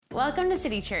Welcome to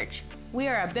City Church. We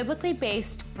are a biblically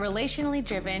based, relationally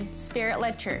driven,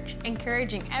 spirit-led church,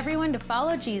 encouraging everyone to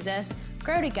follow Jesus,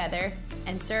 grow together,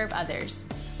 and serve others.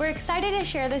 We're excited to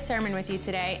share this sermon with you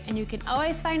today, and you can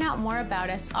always find out more about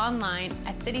us online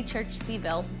at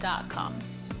citychurchseville.com.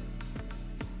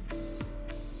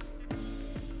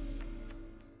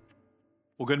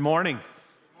 Well, good morning.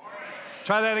 Good morning.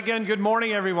 Try that again. Good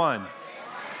morning, everyone. Good morning.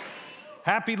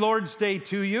 Happy Lord's Day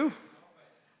to you.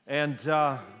 And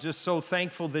just so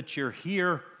thankful that you're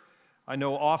here. I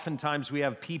know oftentimes we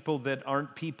have people that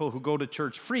aren't people who go to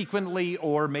church frequently,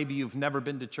 or maybe you've never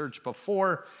been to church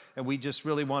before, and we just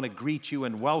really want to greet you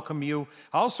and welcome you.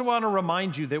 I also want to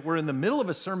remind you that we're in the middle of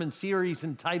a sermon series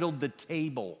entitled The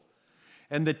Table.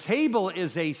 And The Table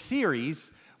is a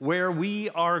series where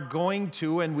we are going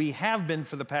to, and we have been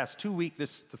for the past 2 weeks,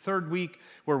 this is the third week,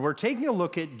 where we're taking a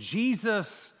look at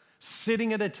Jesus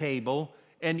sitting at a table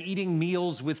and eating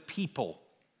meals with people.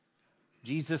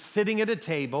 Jesus sitting at a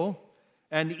table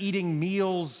and eating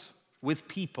meals with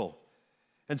people.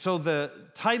 And so the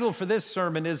title for this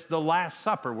sermon is The Last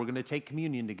Supper. We're going to take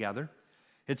communion together.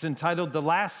 It's entitled The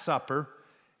Last Supper.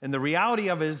 And the reality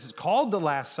of it is it's called The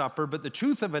Last Supper, but the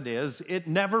truth of it is it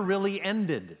never really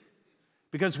ended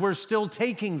because we're still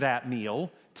taking that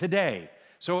meal today.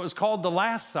 So it was called The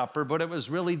Last Supper, but it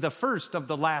was really the first of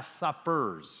the Last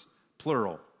Suppers,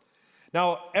 plural.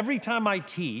 Now, every time I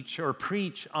teach or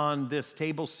preach on this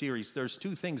table series, there's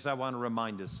two things I want to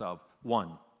remind us of.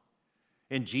 One,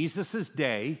 in Jesus'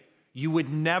 day, you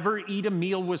would never eat a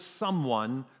meal with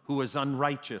someone who is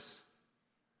unrighteous.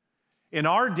 In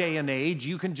our day and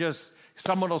age,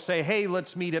 someone will say, hey,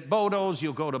 let's meet at Bodo's.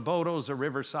 You'll go to Bodo's or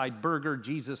Riverside Burger.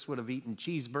 Jesus would have eaten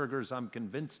cheeseburgers, I'm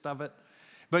convinced of it.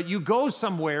 But you go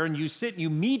somewhere and you sit and you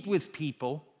meet with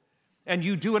people, and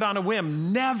you do it on a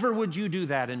whim. Never would you do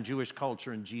that in Jewish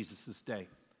culture in Jesus' day.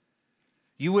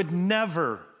 You would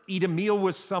never eat a meal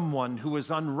with someone who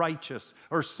is unrighteous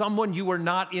or someone you were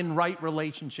not in right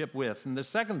relationship with. And the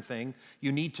second thing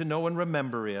you need to know and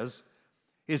remember is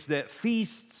that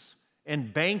feasts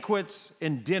and banquets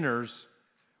and dinners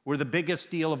were the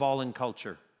biggest deal of all in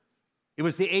culture. It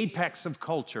was the apex of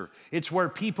culture. It's where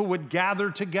people would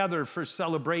gather together for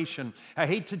celebration. I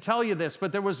hate to tell you this,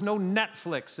 but there was no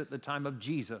Netflix at the time of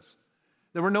Jesus.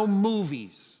 There were no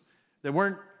movies. There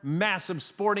weren't massive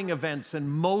sporting events in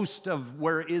most of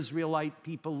where Israelite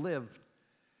people lived.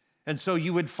 And so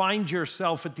you would find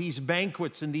yourself at these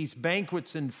banquets, and these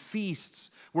banquets and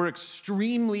feasts were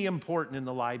extremely important in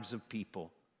the lives of people.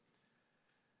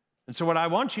 And so what I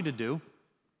want you to do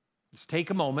is take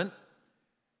a moment,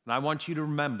 and I want you to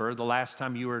remember the last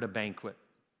time you were at a banquet,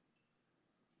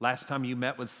 last time you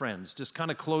met with friends. Just kind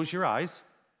of close your eyes.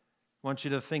 I want you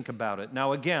to think about it.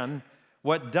 Now, again,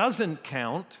 what doesn't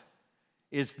count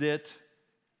is that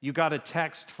you got a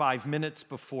text 5 minutes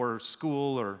before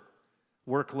school or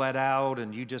work let out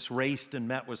and you just raced and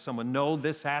met with someone. No,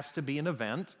 this has to be an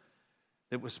event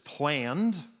that was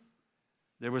planned,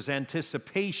 there was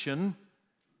anticipation,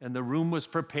 and the room was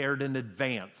prepared in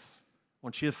advance. I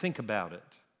want you to think about it.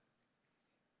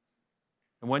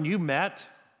 And when you met,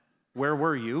 where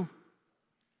were you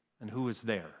and who was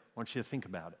there? I want you to think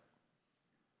about it.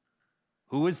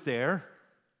 Who was there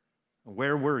and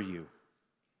where were you?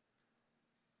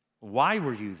 Why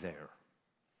were you there?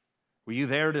 Were you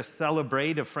there to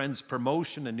celebrate a friend's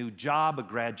promotion, a new job, a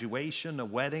graduation, a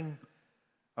wedding,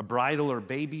 a bridal or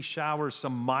baby shower,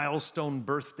 some milestone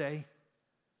birthday?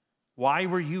 Why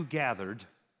were you gathered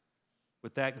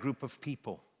with that group of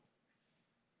people?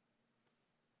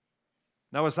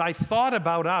 Now, as I thought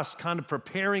about us kind of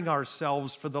preparing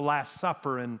ourselves for the Last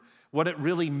Supper and what it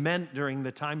really meant during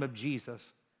the time of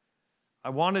Jesus, I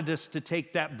wanted us to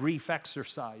take that brief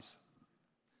exercise.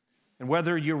 And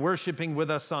whether you're worshiping with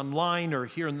us online or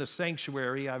here in the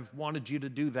sanctuary, I've wanted you to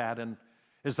do that. And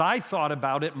as I thought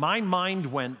about it, my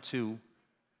mind went to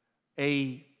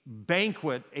a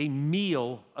banquet, a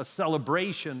meal, a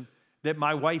celebration that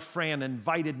my wife Fran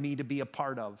invited me to be a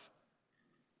part of.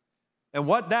 And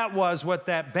what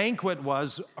that banquet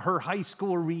was, her high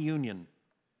school reunion.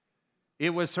 It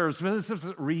was her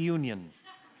reunion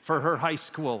for her high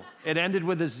school. It ended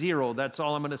with a 0, that's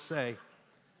all I'm gonna say.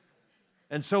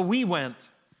 And so we went,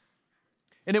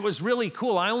 and it was really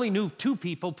cool. I only knew 2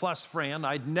 people plus Fran.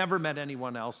 I'd never met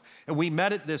anyone else. And we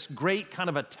met at this great kind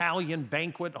of Italian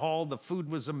banquet hall. The food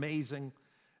was amazing.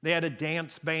 They had a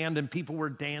dance band and people were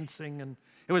dancing, and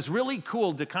it was really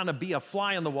cool to kind of be a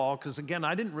fly on the wall because, again,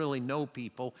 I didn't really know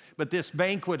people, but this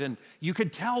banquet, and you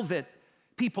could tell that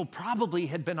people probably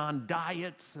had been on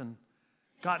diets and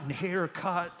gotten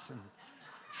haircuts and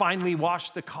finally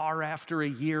washed the car after a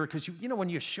year. Because, when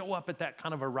you show up at that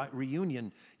kind of a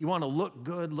reunion, you want to look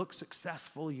good, look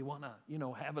successful. You want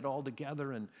to, have it all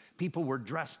together. And people were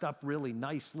dressed up really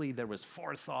nicely. There was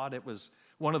forethought. It was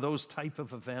one of those type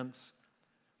of events.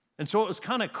 And so it was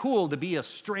kind of cool to be a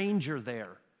stranger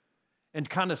there and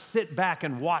kind of sit back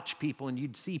and watch people. And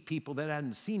you'd see people that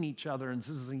hadn't seen each other in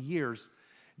years.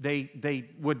 They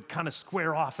would kind of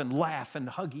square off and laugh and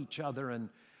hug each other. And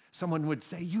someone would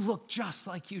say, "You look just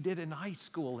like you did in high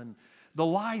school." And the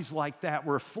lies like that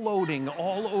were floating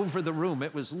all over the room.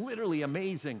 It was literally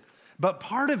amazing. But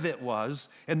part of it was,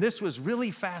 and this was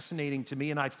really fascinating to me,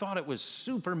 and I thought it was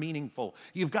super meaningful.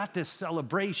 You've got this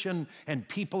celebration, and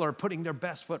people are putting their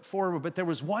best foot forward, but there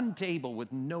was one table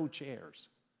with no chairs.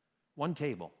 One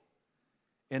table.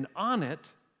 And on it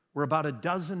were about a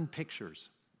dozen pictures.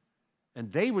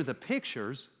 And they were the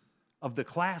pictures of the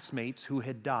classmates who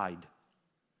had died.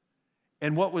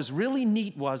 And what was really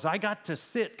neat was I got to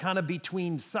sit kind of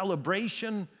between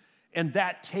celebration and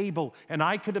that table, and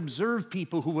I could observe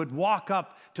people who would walk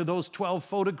up to those 12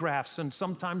 photographs, and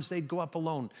sometimes they'd go up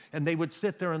alone, and they would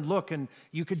sit there and look, and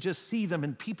you could just see them,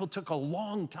 and people took a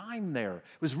long time there.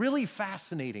 It was really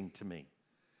fascinating to me.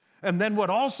 And then what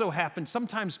also happened,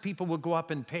 sometimes people would go up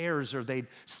in pairs, or they'd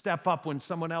step up when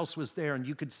someone else was there, and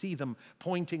you could see them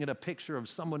pointing at a picture of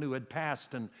someone who had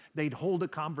passed, and they'd hold a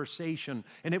conversation.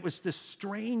 And it was this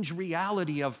strange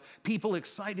reality of people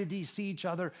excited to see each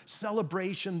other,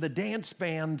 celebration, the dance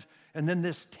band, and then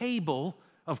this table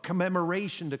of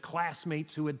commemoration to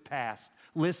classmates who had passed.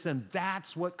 Listen,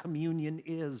 that's what communion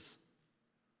is.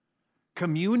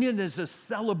 Communion is a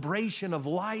celebration of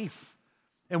life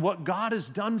and what God has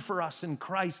done for us in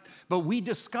Christ. But we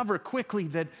discover quickly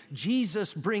that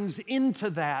Jesus brings into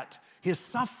that his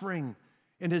suffering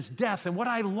and his death. And what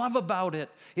I love about it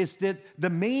is that the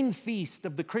main feast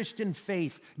of the Christian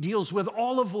faith deals with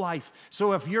all of life.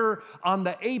 So if you're on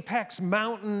the apex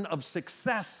mountain of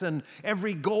success and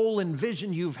every goal and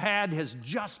vision you've had has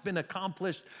just been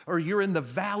accomplished, or you're in the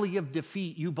valley of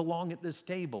defeat, you belong at this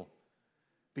table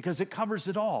because it covers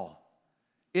it all.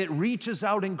 It reaches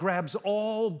out and grabs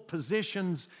all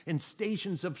positions and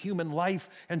stations of human life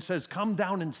and says, "Come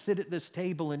down and sit at this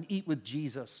table and eat with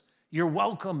Jesus. You're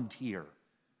welcomed here."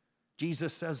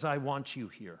 Jesus says, "I want you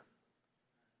here."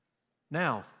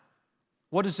 Now,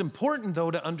 what is important,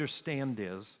 though, to understand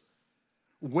is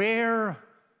where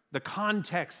the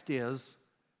context is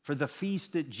for the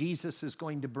feast that Jesus is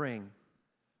going to bring,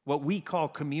 what we call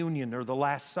communion or the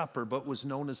Last Supper, but was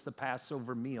known as the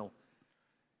Passover meal.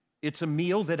 It's a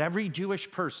meal that every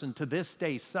Jewish person to this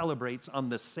day celebrates on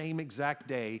the same exact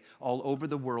day all over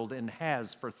the world and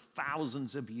has for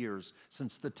thousands of years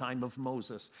since the time of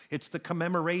Moses. It's the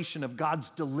commemoration of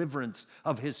God's deliverance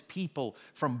of his people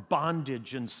from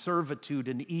bondage and servitude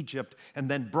in Egypt and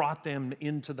then brought them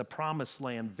into the promised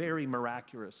land very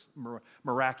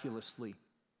miraculously.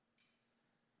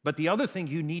 But the other thing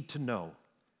you need to know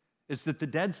is that the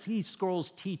Dead Sea Scrolls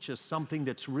teach us something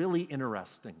that's really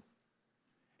interesting.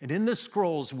 And in the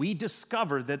scrolls, we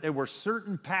discover that there were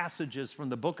certain passages from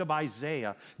the book of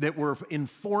Isaiah that were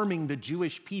informing the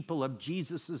Jewish people of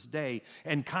Jesus' day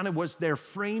and kind of was their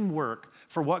framework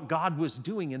for what God was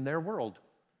doing in their world.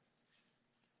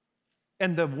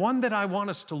 And the one that I want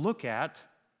us to look at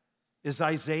is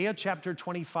Isaiah chapter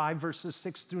 25, verses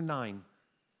 6 through 9.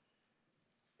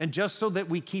 And just so that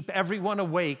we keep everyone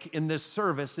awake in this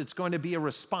service, it's going to be a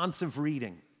responsive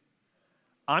reading.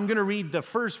 I'm going to read the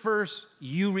first verse,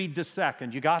 you read the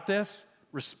second. You got this?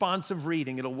 Responsive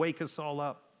reading. It'll wake us all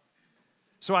up.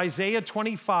 So Isaiah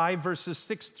 25, verses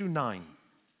 6 through 9.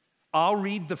 I'll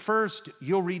read the first,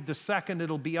 you'll read the second,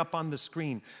 it'll be up on the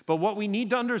screen. But what we need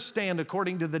to understand,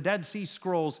 according to the Dead Sea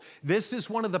Scrolls, this is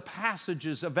one of the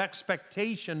passages of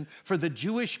expectation for the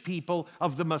Jewish people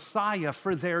of the Messiah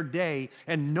for their day.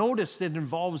 And notice it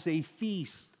involves a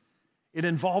feast. It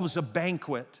involves a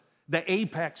banquet, the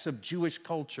apex of Jewish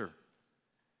culture.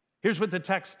 Here's what the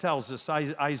text tells us,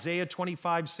 Isaiah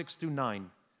 25, 6 through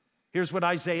 9. Here's what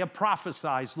Isaiah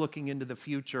prophesies looking into the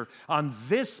future. On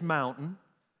this mountain,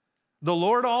 the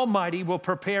Lord Almighty will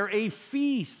prepare a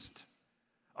feast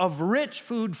of rich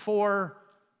food for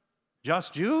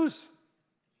just Jews?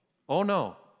 Oh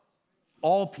no,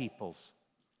 all peoples.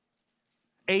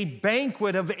 A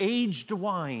banquet of aged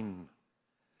wine,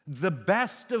 the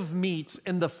best of meats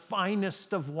and the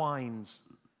finest of wines.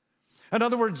 In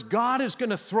other words, God is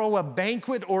going to throw a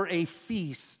banquet or a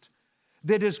feast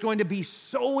that is going to be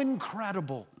so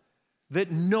incredible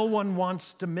that no one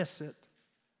wants to miss it.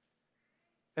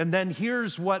 And then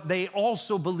here's what they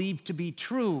also believe to be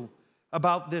true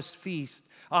about this feast.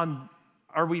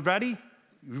 Are we ready?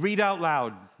 Read out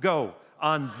loud. Go.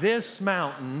 on this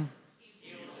mountain.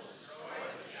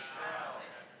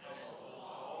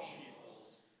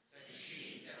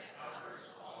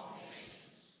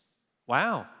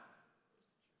 Wow.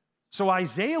 So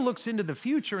Isaiah looks into the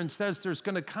future and says there's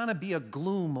going to kind of be a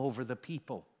gloom over the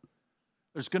people.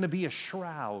 There's going to be a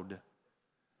shroud.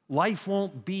 Life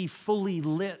won't be fully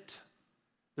lit.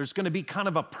 There's going to be kind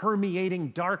of a permeating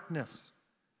darkness.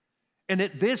 And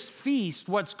at this feast,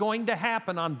 what's going to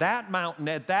happen on that mountain,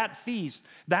 at that feast,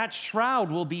 that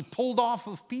shroud will be pulled off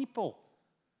of people.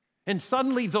 And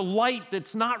suddenly the light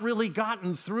that's not really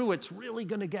gotten through, it's really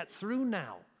going to get through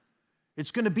now.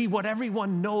 It's going to be what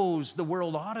everyone knows the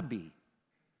world ought to be.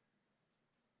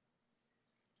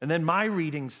 And then my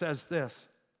reading says this,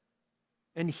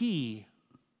 and he,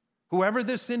 whoever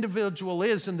this individual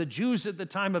is, and the Jews at the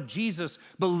time of Jesus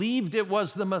believed it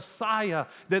was the Messiah,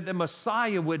 that the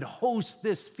Messiah would host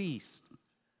this feast.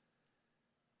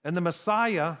 And the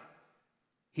Messiah,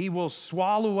 he will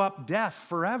swallow up death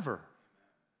forever.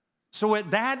 So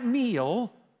at that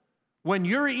meal, when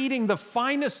you're eating the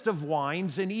finest of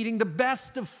wines and eating the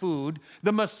best of food,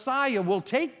 the Messiah will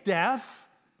take death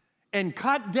and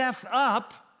cut death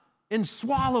up and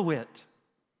swallow it.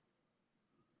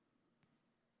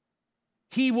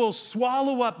 He will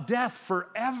swallow up death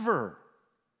forever,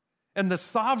 and the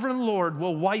sovereign Lord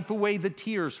will wipe away the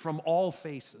tears from all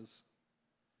faces.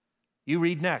 You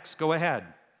read next, go ahead.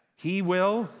 He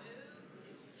will.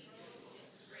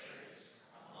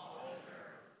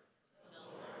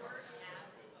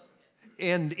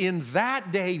 And in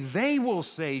that day, they will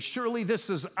say, surely this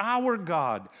is our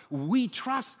God. We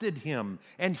trusted him,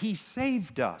 and he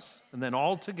saved us. And then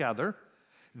all together,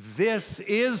 this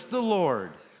is the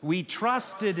Lord. We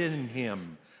trusted in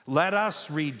him. Let us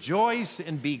rejoice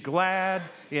and be glad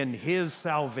in his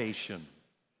salvation.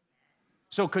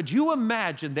 So could you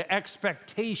imagine the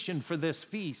expectation for this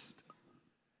feast,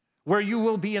 where you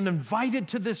will be invited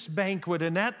to this banquet,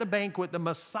 and at the banquet, the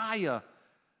Messiah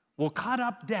will cut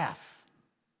up death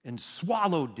and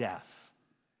swallow death,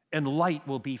 and light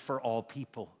will be for all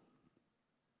people.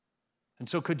 And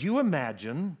so could you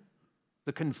imagine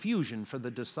the confusion for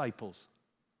the disciples?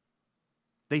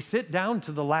 They sit down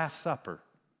to the Last Supper,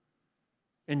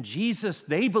 and Jesus,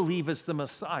 they believe, is the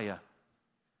Messiah.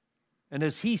 And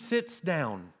as he sits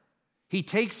down, he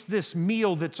takes this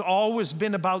meal that's always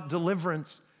been about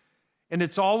deliverance, and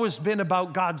it's always been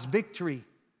about God's victory,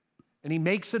 and he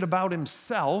makes it about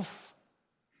himself.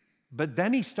 But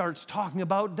then he starts talking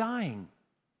about dying.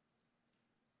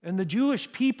 And the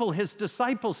Jewish people, his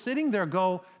disciples sitting there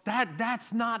go,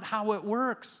 that's not how it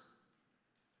works.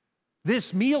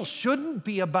 This meal shouldn't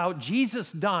be about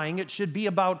Jesus dying. It should be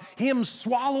about him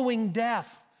swallowing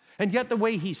death. And yet the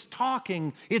way he's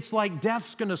talking, it's like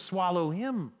death's going to swallow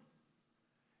him.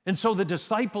 And so the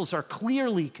disciples are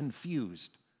clearly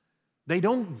confused. They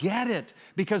don't get it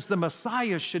because the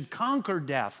Messiah should conquer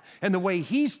death. And the way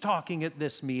he's talking at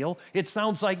this meal, it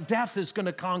sounds like death is going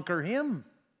to conquer him.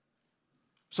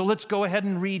 So let's go ahead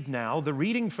and read now. The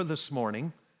reading for this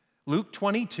morning, Luke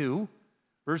 22,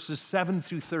 verses 7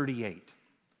 through 38.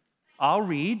 I'll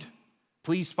read.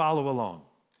 Please follow along.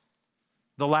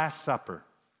 The Last Supper.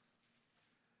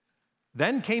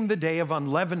 Then came the day of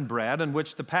unleavened bread on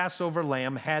which the Passover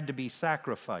lamb had to be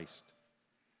sacrificed.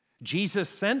 Jesus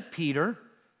sent Peter,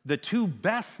 the two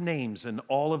best names in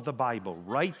all of the Bible,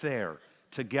 right there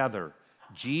together,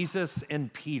 Jesus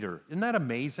and Peter. Isn't that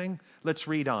amazing? Let's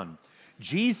read on.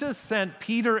 Jesus sent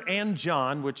Peter and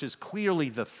John, which is clearly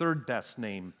the third best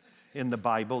name in the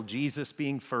Bible, Jesus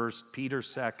being first, Peter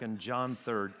second, John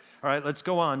third. All right, let's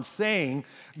go on, saying,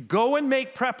 go and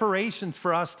make preparations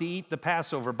for us to eat the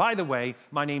Passover. By the way,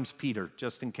 my name's Peter,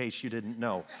 just in case you didn't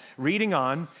know. Reading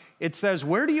on, it says,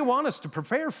 where do you want us to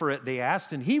prepare for it? They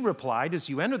asked, and he replied, as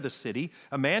you enter the city,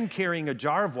 a man carrying a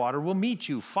jar of water will meet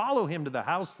you. Follow him to the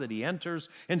house that he enters,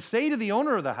 and say to the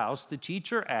owner of the house, the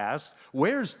teacher asked,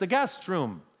 where's the guest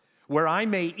room, where I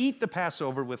may eat the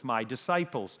Passover with my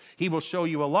disciples? He will show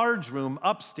you a large room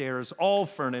upstairs, all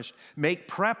furnished. Make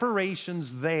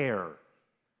preparations there.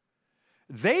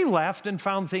 They left and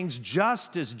found things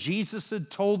just as Jesus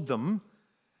had told them,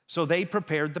 so they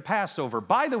prepared the Passover.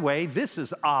 By the way, this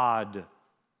is odd.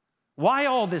 Why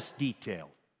all this detail?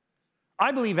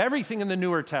 I believe everything in the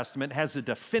Newer Testament has a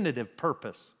definitive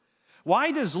purpose.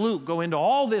 Why does Luke go into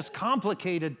all this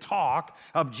complicated talk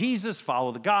of Jesus,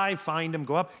 follow the guy, find him,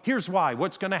 go up? Here's why.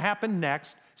 What's going to happen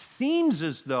next seems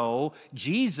as though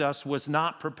Jesus was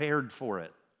not prepared for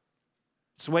it.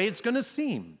 It's the way it's going to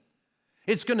seem.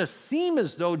 It's going to seem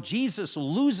as though Jesus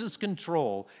loses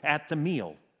control at the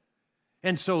meal.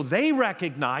 And so they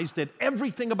recognize that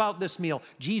everything about this meal,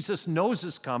 Jesus knows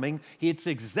is coming. It's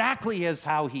exactly as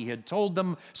how he had told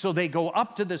them. So they go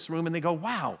up to this room and they go,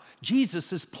 wow, Jesus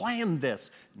has planned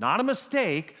this. Not a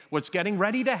mistake. What's getting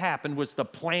ready to happen was the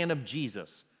plan of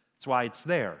Jesus. That's why it's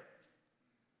there.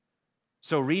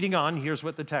 So reading on, here's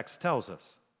what the text tells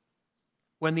us.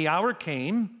 When the hour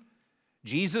came,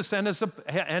 Jesus and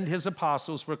his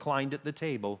apostles reclined at the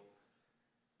table.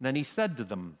 Then he said to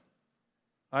them,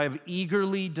 I have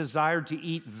eagerly desired to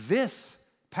eat this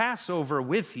Passover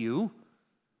with you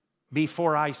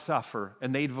before I suffer.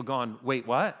 And they'd have gone, wait,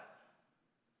 what?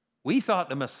 We thought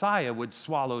the Messiah would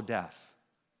swallow death,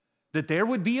 that there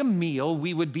would be a meal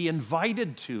we would be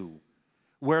invited to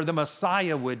where the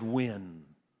Messiah would win.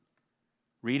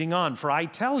 Reading on, for I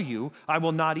tell you, I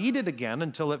will not eat it again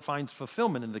until it finds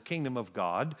fulfillment in the kingdom of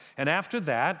God. And after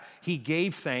that, he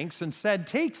gave thanks and said,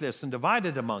 take this and divide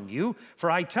it among you.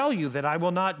 For I tell you that I will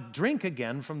not drink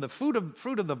again from the fruit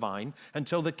of the vine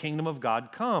until the kingdom of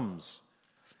God comes.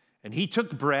 And he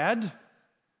took bread, and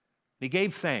he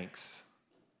gave thanks,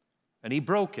 and he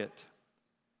broke it,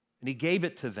 and he gave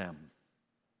it to them,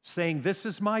 saying, this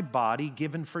is my body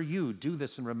given for you. Do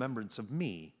this in remembrance of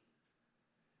me.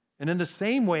 And in the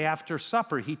same way, after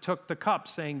supper, he took the cup,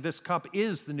 saying, this cup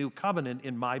is the new covenant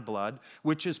in my blood,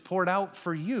 which is poured out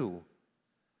for you.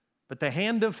 But the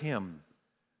hand of him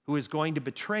who is going to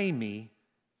betray me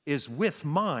is with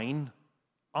mine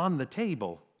on the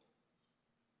table.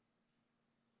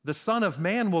 The Son of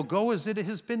Man will go as it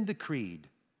has been decreed,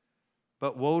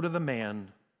 but woe to the man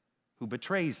who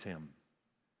betrays him.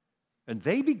 And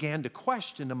they began to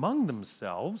question among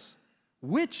themselves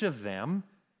which of them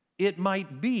it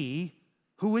might be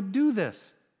who would do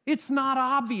this. It's not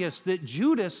obvious that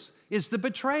Judas is the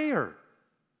betrayer.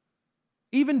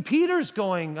 Even Peter's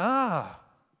going,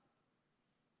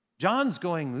 John's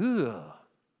going, ugh.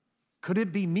 Could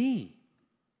it be me?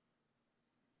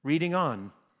 Reading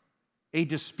on, a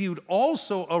dispute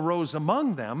also arose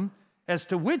among them as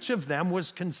to which of them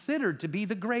was considered to be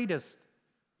the greatest.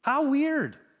 How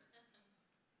weird.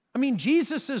 I mean,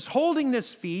 Jesus is holding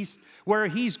this feast where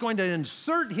he's going to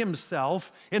insert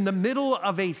himself in the middle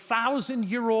of a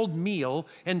 1,000-year-old meal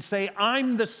and say,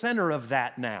 I'm the center of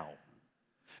that now.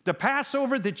 The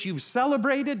Passover that you've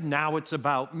celebrated, now it's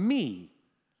about me.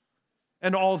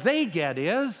 And all they get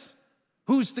is,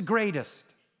 who's the greatest?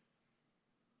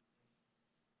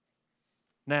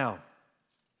 Now,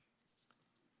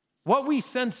 what we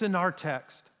sense in our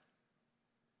text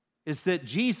is that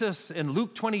Jesus in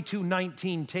Luke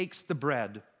 22:19 takes the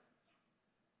bread.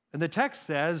 And the text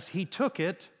says he took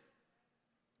it,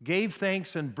 gave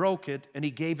thanks and broke it, and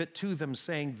he gave it to them,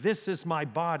 saying, this is my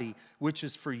body, which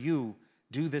is for you.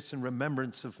 Do this in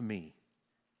remembrance of me.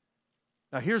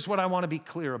 Now here's what I want to be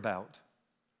clear about.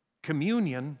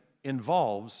 Communion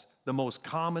involves the most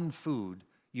common food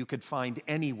you could find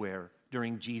anywhere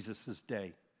during Jesus'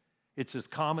 day. It's as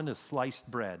common as sliced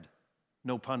bread,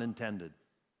 no pun intended.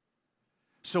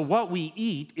 So what we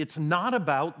eat, it's not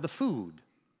about the food.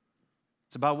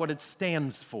 It's about what it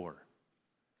stands for.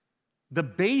 The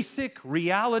basic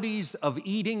realities of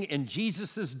eating in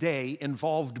Jesus' day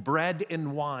involved bread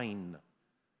and wine.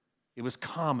 It was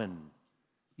common.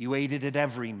 You ate it at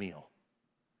every meal.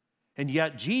 And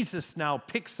yet Jesus now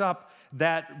picks up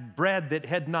that bread that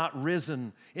had not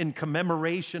risen in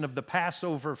commemoration of the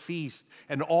Passover feast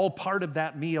and all part of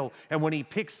that meal. And when he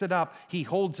picks it up, he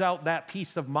holds out that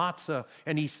piece of matzah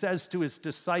and he says to his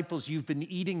disciples, you've been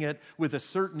eating it with a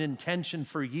certain intention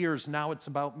for years. Now it's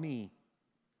about me.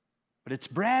 But it's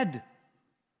bread.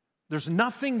 There's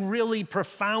nothing really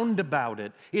profound about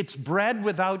it. It's bread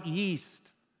without yeast.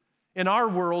 In our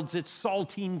worlds, it's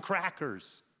saltine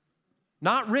crackers,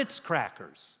 not Ritz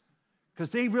crackers,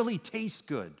 because they really taste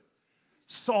good.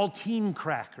 Saltine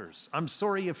crackers. I'm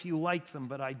sorry if you like them,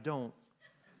 but I don't.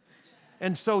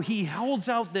 And so he holds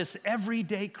out this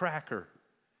everyday cracker,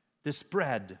 this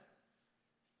bread,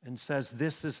 and says,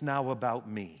 this is now about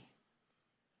me.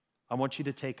 I want you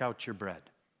to take out your bread.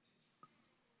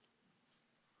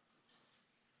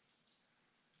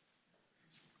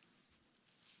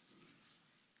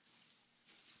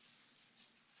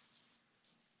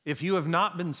 If you have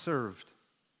not been served,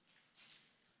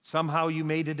 somehow you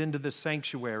made it into the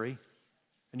sanctuary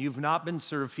and you've not been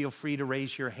served, feel free to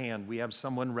raise your hand. We have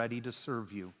someone ready to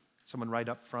serve you. Someone right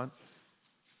up front.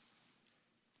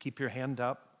 Keep your hand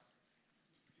up.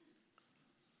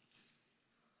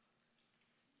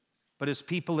 But as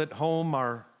people at home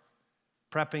are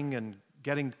prepping and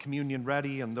getting communion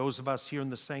ready, and those of us here in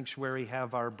the sanctuary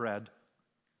have our bread,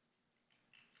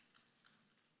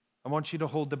 I want you to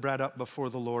hold the bread up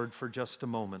before the Lord for just a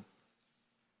moment.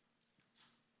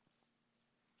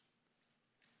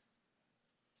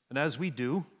 And as we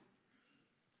do,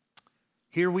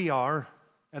 here we are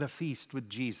at a feast with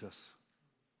Jesus.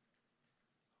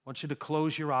 I want you to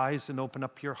close your eyes and open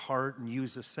up your heart and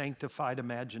use a sanctified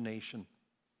imagination.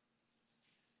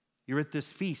 You're at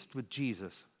this feast with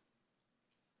Jesus.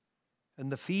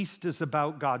 And the feast is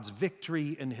about God's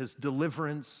victory and his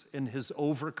deliverance and his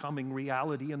overcoming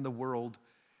reality in the world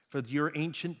for your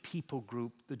ancient people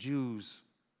group, the Jews,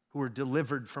 who were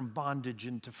delivered from bondage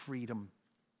into freedom.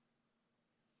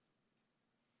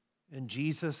 And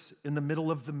Jesus, in the middle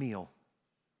of the meal,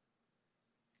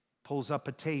 pulls up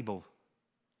a table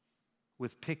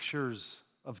with pictures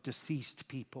of deceased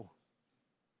people.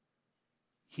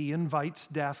 He invites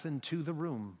death into the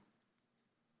room.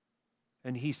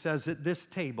 And he says, at this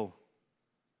table,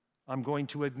 I'm going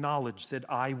to acknowledge that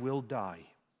I will die,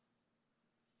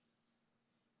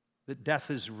 that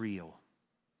death is real,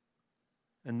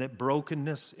 and that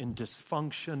brokenness and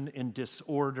dysfunction and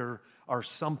disorder are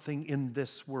something in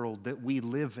this world that we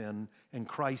live in and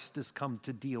Christ has come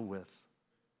to deal with.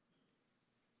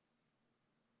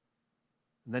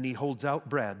 And then he holds out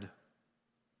bread,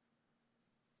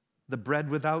 the bread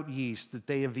without yeast that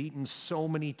they have eaten so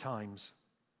many times.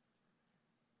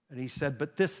 And he said,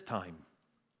 but this time,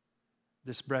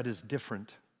 this bread is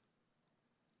different.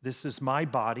 This is my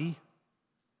body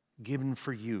given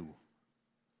for you.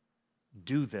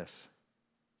 Do this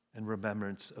in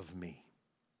remembrance of me.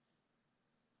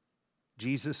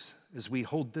 Jesus, as we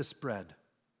hold this bread,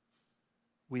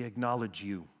 we acknowledge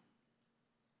you.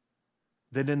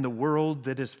 That in the world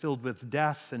that is filled with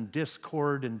death and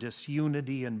discord and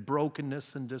disunity and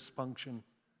brokenness and dysfunction,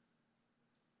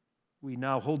 we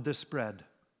now hold this bread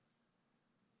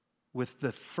with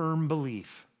the firm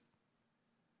belief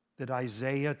that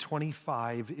Isaiah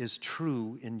 25 is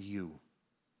true in you.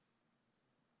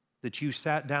 That you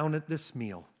sat down at this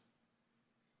meal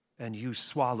and you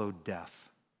swallowed death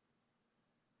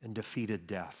and defeated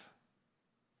death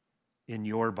in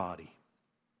your body.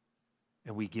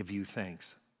 And we give you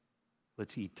thanks.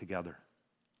 Let's eat together.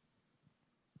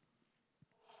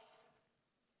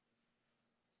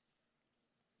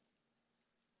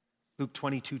 Luke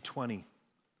 22:20.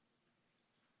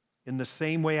 In the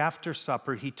same way after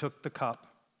supper, he took the cup,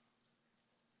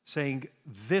 saying,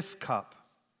 this cup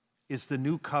is the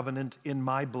new covenant in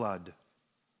my blood,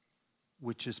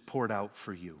 which is poured out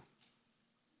for you.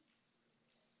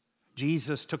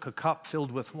 Jesus took a cup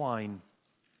filled with wine,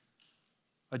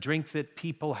 a drink that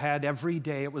people had every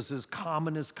day. It was as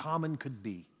common could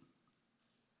be.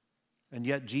 And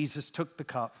yet Jesus took the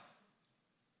cup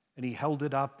and he held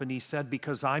it up and he said,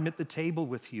 because I'm at the table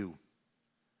with you,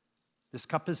 this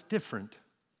cup is different.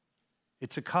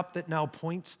 It's a cup that now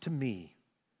points to me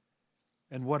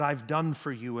and what I've done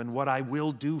for you and what I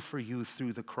will do for you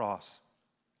through the cross.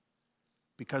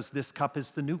 Because this cup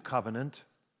is the new covenant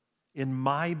in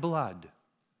my blood,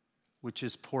 which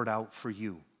is poured out for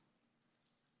you.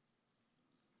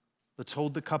 Let's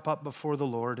hold the cup up before the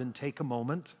Lord and take a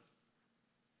moment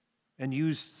and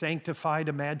use sanctified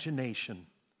imagination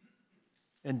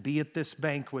and be at this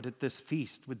banquet, at this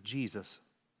feast with Jesus.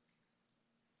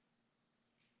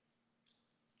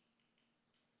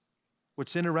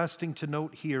 What's interesting to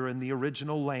note here in the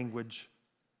original language,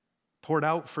 poured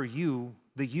out for you,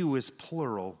 the you is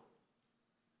plural.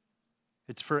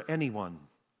 It's for anyone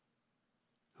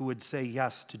who would say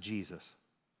yes to Jesus.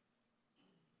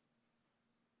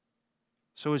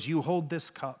 So as you hold this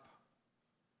cup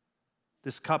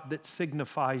that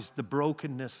signifies the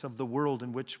brokenness of the world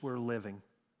in which we're living,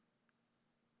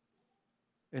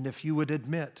 and if you would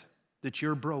admit that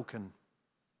you're broken,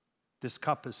 this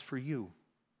cup is for you.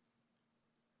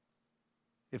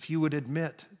 If you would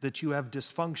admit that you have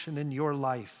dysfunction in your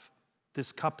life,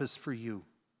 this cup is for you.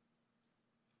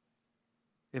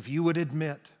 If you would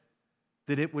admit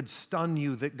that it would stun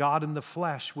you that God in the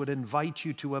flesh would invite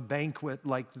you to a banquet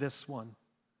like this one,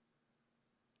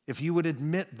 if you would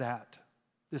admit that,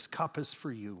 this cup is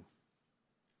for you.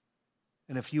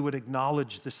 And if you would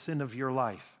acknowledge the sin of your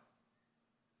life,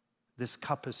 this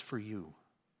cup is for you.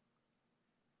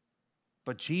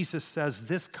 But Jesus says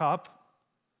this cup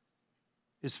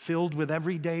is filled with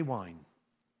everyday wine,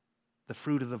 the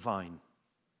fruit of the vine.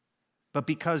 But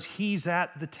because he's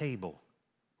at the table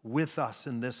with us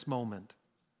in this moment,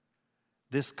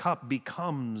 this cup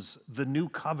becomes the new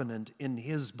covenant in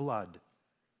his blood,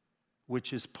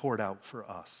 which is poured out for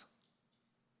us.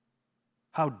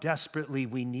 How desperately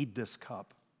we need this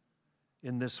cup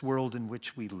in this world in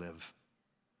which we live.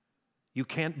 You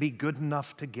can't be good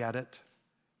enough to get it.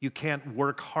 You can't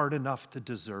work hard enough to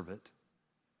deserve it.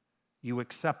 You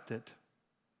accept it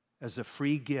as a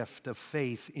free gift of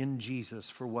faith in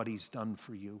Jesus for what he's done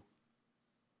for you.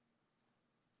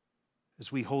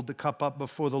 As we hold the cup up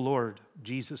before the Lord,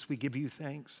 Jesus, we give you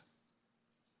thanks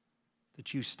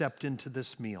that you stepped into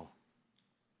this meal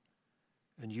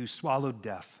and you swallowed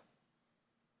death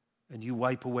and you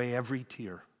wipe away every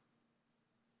tear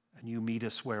and you meet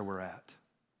us where we're at.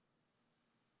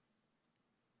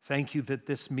 Thank you that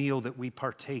this meal that we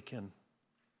partake in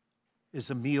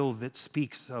is a meal that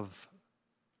speaks of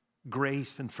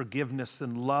grace and forgiveness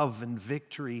and love and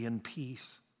victory and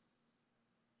peace.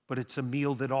 But it's a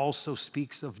meal that also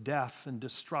speaks of death and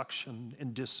destruction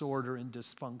and disorder and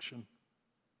dysfunction.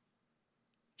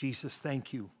 Jesus,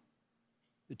 thank you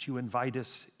that you invite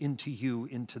us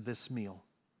into this meal.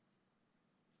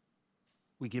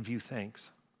 We give you thanks.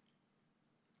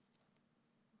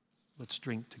 Let's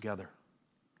drink together.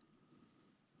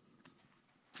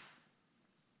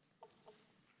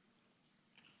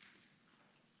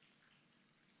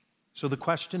 So the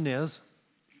question is,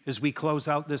 as we close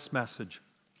out this message,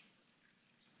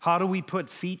 how do we put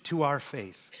feet to our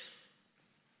faith?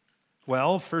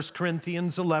 Well, 1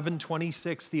 Corinthians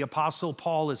 11:26, the Apostle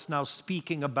Paul is now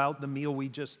speaking about the meal we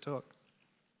just took.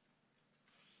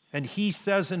 And he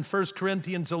says in 1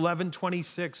 Corinthians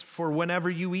 11:26, for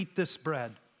whenever you eat this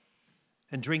bread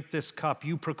and drink this cup,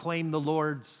 you proclaim the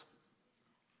Lord's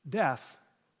death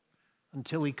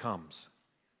until he comes.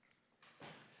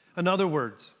 In other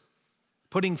words,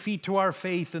 putting feet to our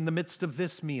faith in the midst of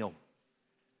this meal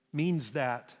means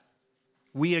that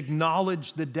we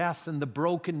acknowledge the death and the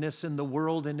brokenness in the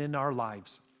world and in our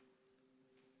lives.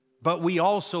 But we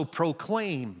also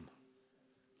proclaim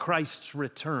Christ's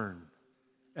return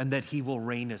and that he will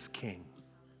reign as king.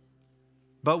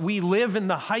 But we live in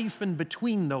the hyphen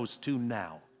between those two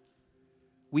now.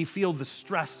 We feel the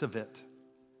stress of it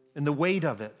and the weight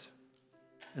of it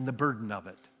and the burden of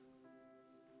it.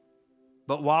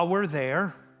 But while we're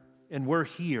there and we're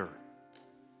here,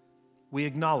 we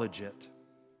acknowledge it.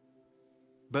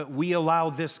 But we allow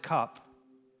this cup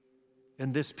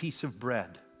and this piece of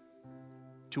bread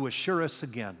to assure us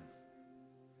again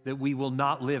that we will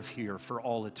not live here for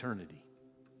all eternity,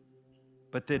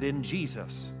 but that in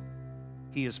Jesus,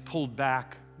 he has pulled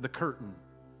back the curtain,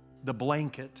 the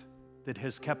blanket that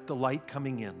has kept the light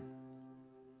coming in.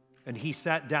 And he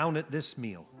sat down at this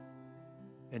meal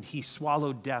and he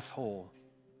swallowed death whole.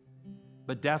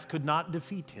 But death could not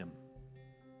defeat him.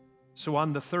 So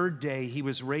on the third day, he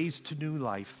was raised to new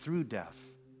life through death,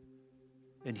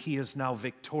 and he is now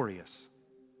victorious.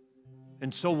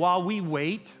 And so while we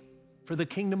wait for the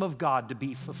kingdom of God to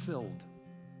be fulfilled,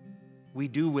 we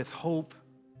do with hope,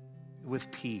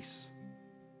 with peace,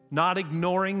 not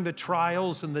ignoring the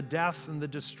trials and the death and the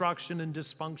destruction and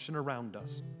dysfunction around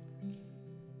us,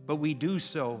 but we do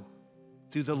so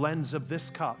through the lens of this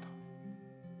cup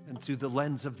and through the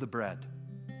lens of the bread,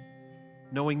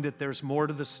 knowing that there's more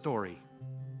to the story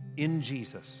in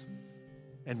Jesus,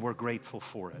 and we're grateful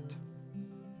for it.